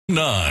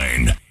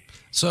9.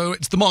 So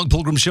it's the Mark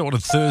Pilgrim Show on a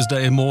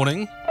Thursday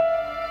morning.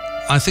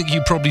 I think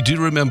you probably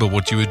do remember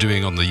what you were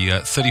doing on the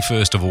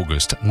 31st of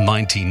August,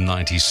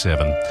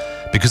 1997,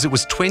 because it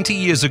was 20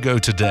 years ago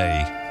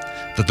today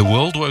that the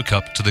world woke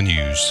up to the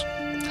news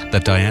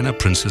that Diana,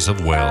 Princess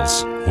of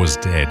Wales, was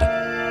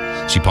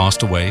dead. She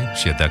passed away.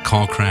 She had that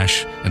car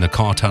crash in a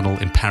car tunnel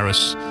in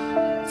Paris,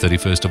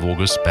 31st of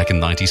August, back in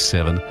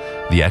 97.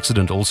 The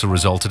accident also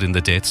resulted in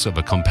the deaths of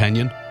a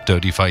companion,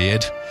 Dodi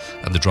Fayed,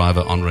 and the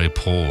driver, Henri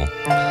Paul.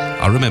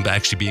 I remember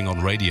actually being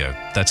on radio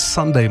that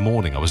Sunday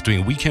morning. I was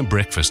doing weekend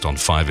breakfast on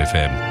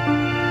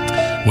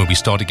 5FM when we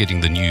started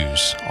getting the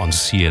news on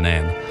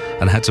CNN,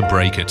 and had to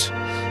break it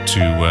to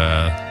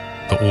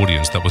the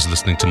audience that was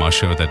listening to my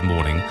show that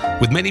morning,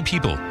 with many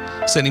people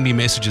sending me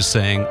messages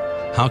saying,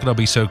 how could I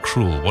be so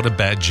cruel? What a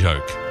bad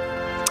joke.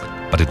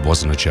 But it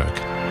wasn't a joke.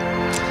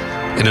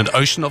 In an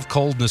ocean of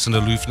coldness and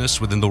aloofness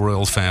within the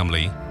royal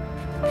family,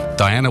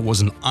 Diana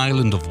was an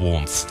island of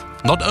warmth,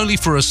 not only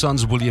for her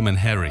sons William and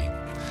Harry,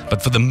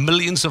 but for the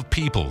millions of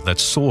people that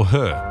saw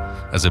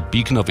her as a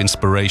beacon of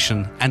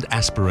inspiration and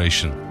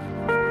aspiration.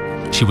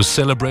 She was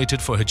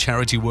celebrated for her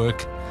charity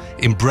work,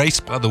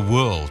 embraced by the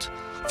world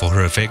for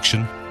her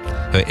affection,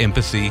 her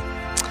empathy,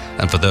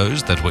 and for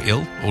those that were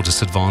ill or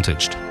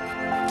disadvantaged.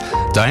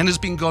 Diana's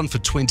been gone for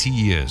 20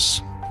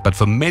 years, but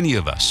for many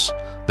of us,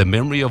 the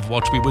memory of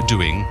what we were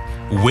doing,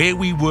 where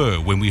we were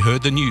when we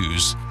heard the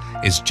news,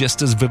 is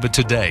just as vivid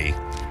today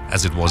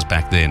as it was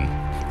back then.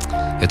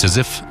 It's as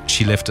if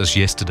she left us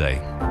yesterday.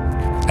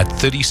 At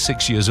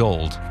 36 years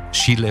old,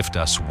 she left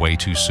us way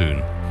too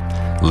soon.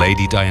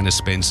 Lady Diana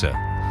Spencer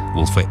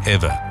will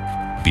forever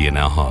be in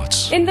our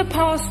hearts. In the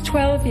past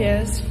 12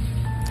 years,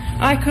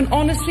 I can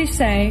honestly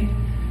say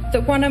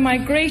that one of my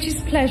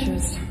greatest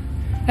pleasures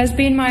has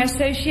been my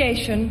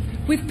association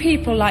with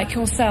people like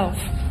yourself.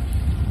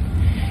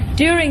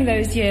 During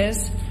those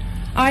years,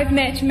 I've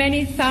met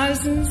many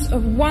thousands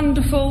of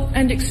wonderful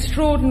and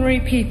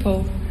extraordinary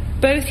people,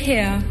 both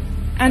here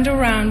and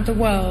around the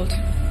world.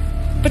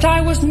 But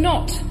I was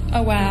not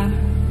aware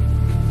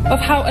of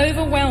how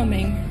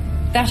overwhelming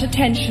that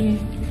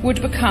attention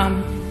would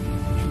become,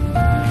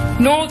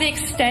 nor the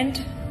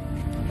extent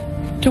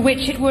to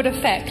which it would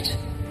affect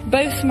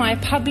both my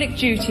public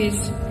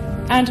duties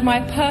and my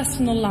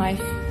personal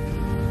life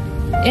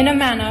in a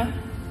manner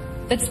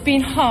that's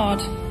been hard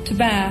to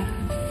bear.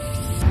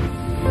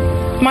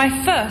 My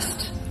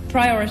first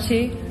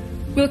priority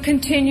will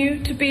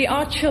continue to be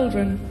our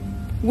children,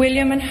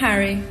 William and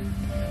Harry,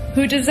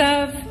 who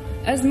deserve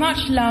as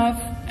much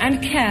love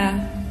and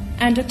care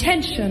and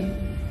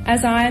attention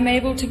as I am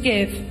able to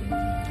give.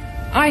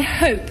 I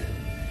hope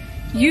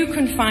you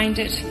can find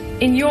it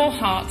in your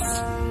hearts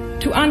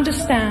to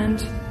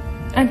understand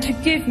and to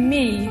give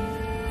me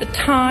the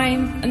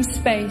time and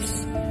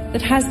space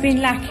that has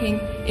been lacking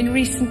in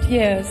recent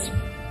years.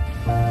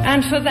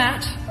 And for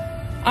that,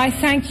 I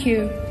thank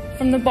you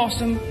from the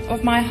bottom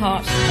of my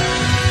heart.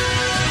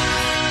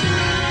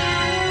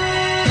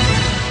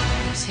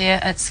 Here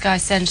at Sky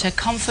Centre,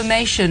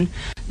 confirmation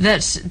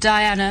that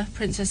Diana,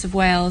 Princess of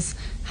Wales,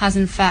 has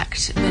in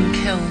fact been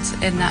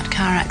killed in that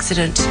car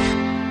accident.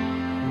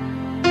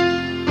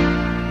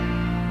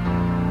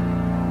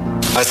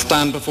 I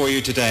stand before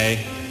you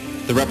today,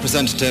 the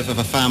representative of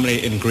a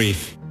family in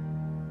grief.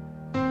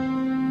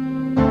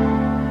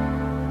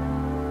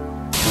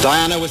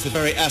 Diana was the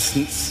very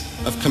essence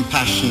of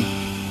compassion,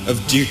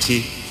 of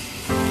duty,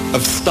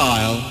 of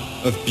style,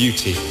 of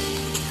beauty.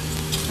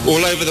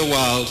 All over the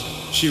world,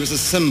 she was a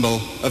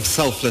symbol of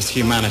selfless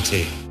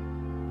humanity.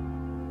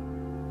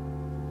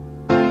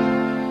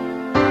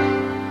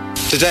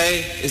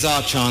 Today is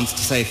our chance to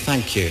say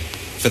thank you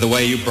for the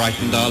way you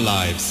brightened our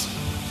lives,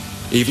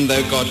 even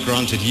though God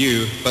granted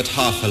you but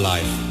half a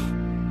life.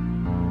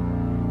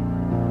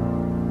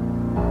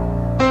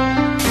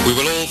 We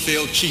will all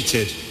feel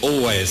cheated,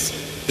 always,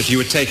 that you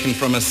were taken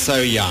from us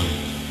so young.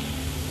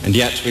 And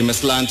yet we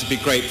must learn to be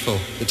grateful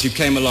that you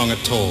came along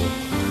at all.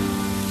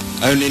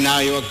 Only now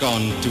you are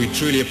gone do we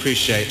truly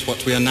appreciate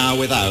what we are now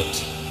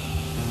without.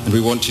 And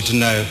we want you to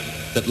know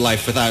that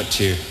life without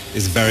you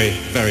is very,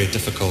 very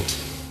difficult.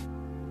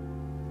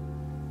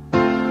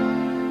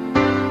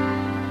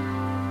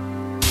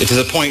 It is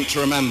a point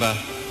to remember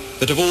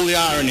that of all the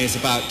ironies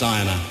about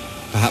Diana,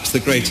 perhaps the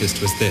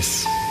greatest was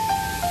this.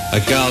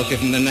 A girl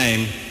given the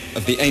name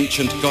of the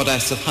ancient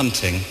goddess of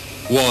hunting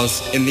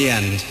was, in the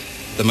end,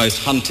 the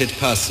most hunted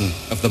person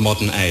of the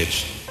modern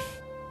age.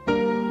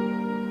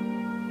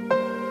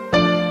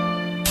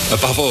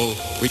 Above all,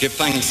 we give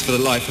thanks for the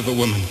life of a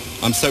woman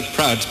I'm so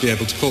proud to be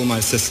able to call my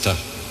sister.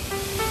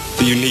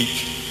 The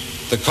unique,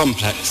 the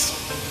complex,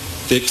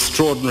 the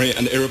extraordinary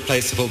and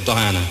irreplaceable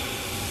Diana,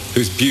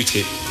 whose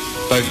beauty,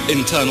 both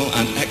internal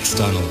and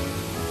external,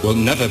 will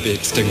never be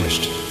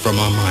extinguished from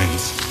our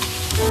minds.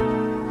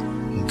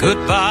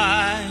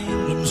 Goodbye,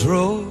 England's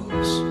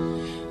rose.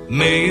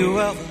 May you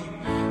ever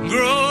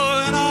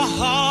grow in our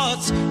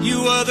hearts. You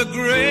are the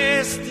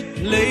grace that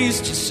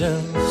placed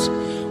yourselves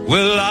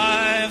where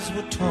lives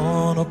were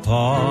torn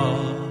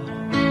apart.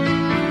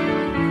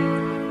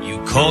 You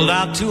called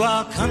out to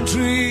our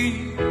country,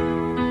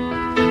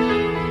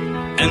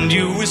 and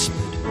you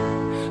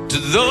whispered to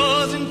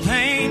those in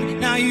pain,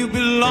 now you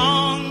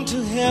belong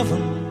to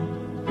heaven,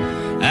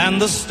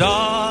 and the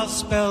stars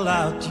spell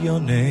out your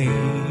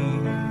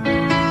name.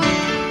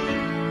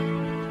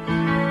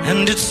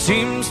 And it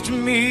seems to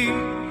me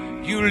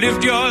you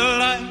lived your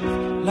life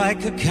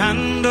like a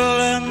candle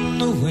in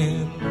the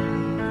wind,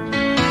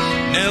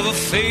 never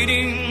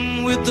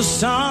fading with the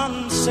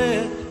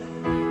sunset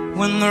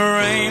when the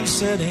rain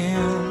set in.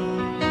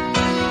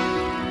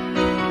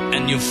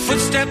 And your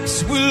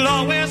footsteps will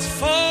always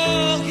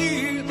fall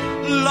here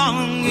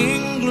along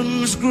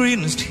England's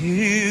greenest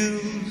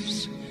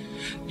hills.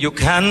 Your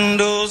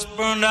candles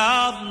burned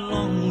out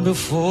long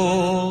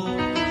before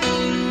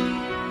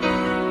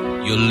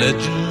your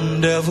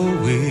legend ever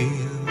will.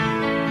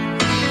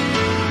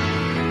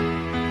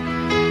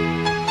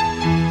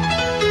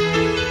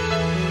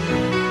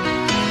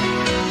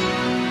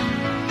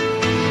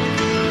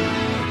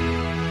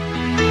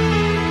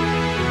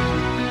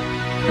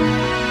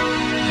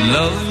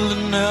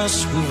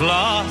 Loveliness we've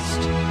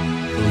lost,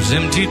 those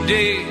empty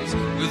days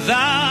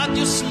without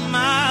your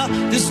smile,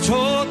 this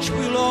torch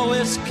we'll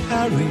always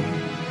carry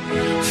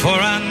for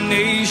our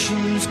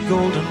nation's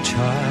golden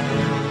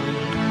child.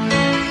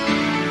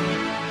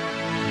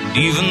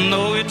 Even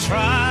though we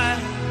try,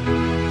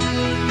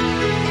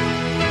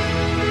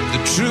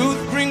 the truth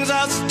brings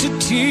us to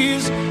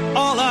tears.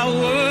 All our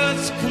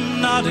words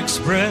cannot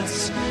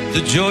express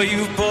the joy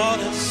you've brought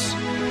us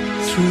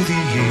through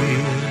the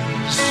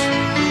years.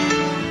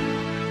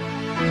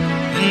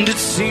 And it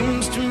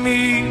seems to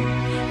me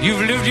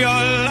you've lived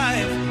your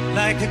life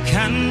like a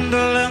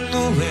candle in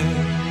the wind,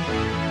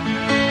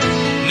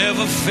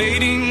 never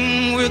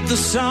fading with the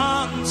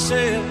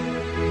sunset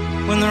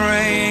when the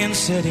rain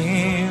set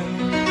in.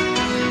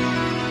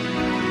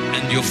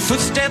 And your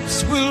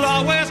footsteps will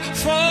always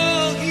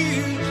fall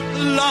here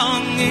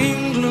along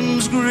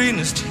England's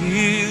greenest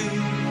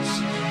hills.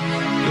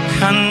 Your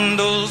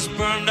candles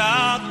burned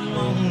out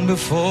long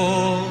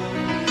before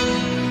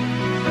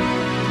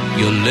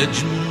your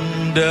legend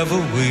ever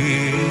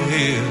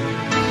will.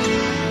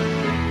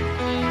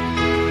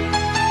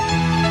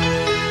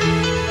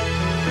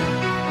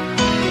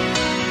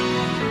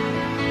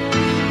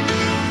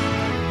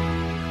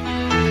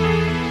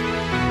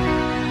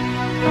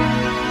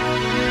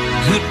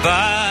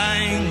 Goodbye,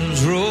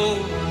 England's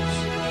rose,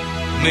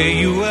 may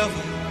you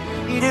ever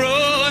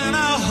grow in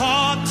our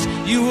hearts.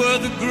 You were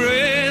the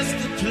grace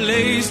that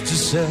placed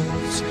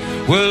yourselves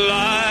where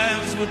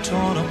lives were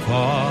torn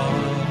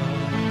apart.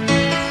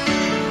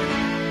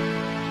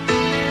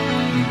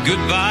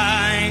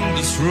 Goodbye,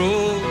 English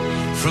road,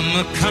 from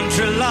a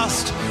country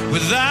lost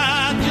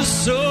without your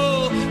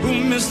soul, who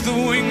missed the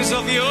wings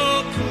of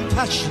your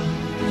compassion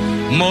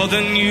more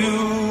than you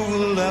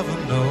will ever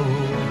know.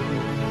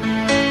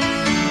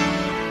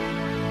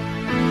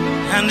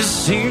 And it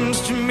seems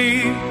to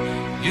me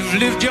you've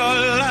lived your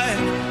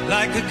life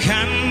like a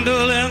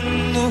candle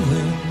in the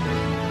wind,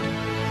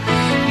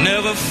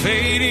 never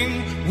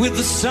fading with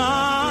the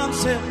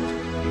sunset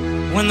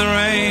when the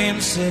rain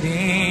set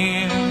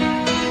in.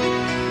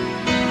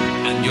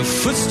 And your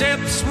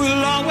footsteps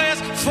will always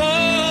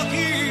fall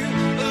here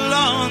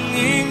along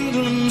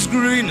England's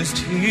greenest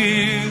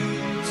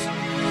hills.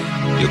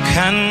 Your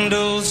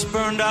candles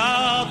burned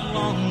out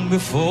long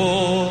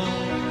before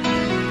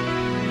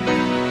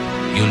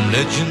your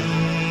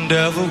legend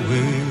ever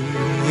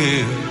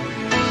will.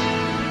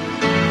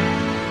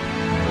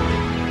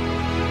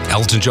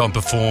 Elton John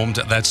performed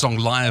that song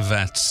live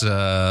at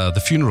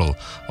the funeral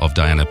of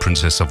Diana,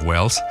 Princess of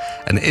Wales.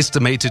 An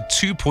estimated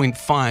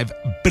 2.5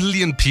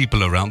 billion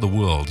people around the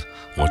world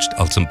watched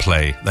Elton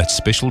play that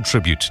special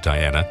tribute to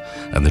Diana,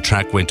 and the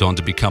track went on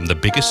to become the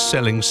biggest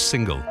selling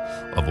single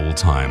of all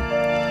time.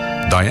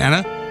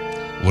 Diana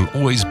will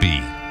always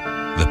be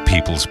the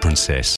people's princess.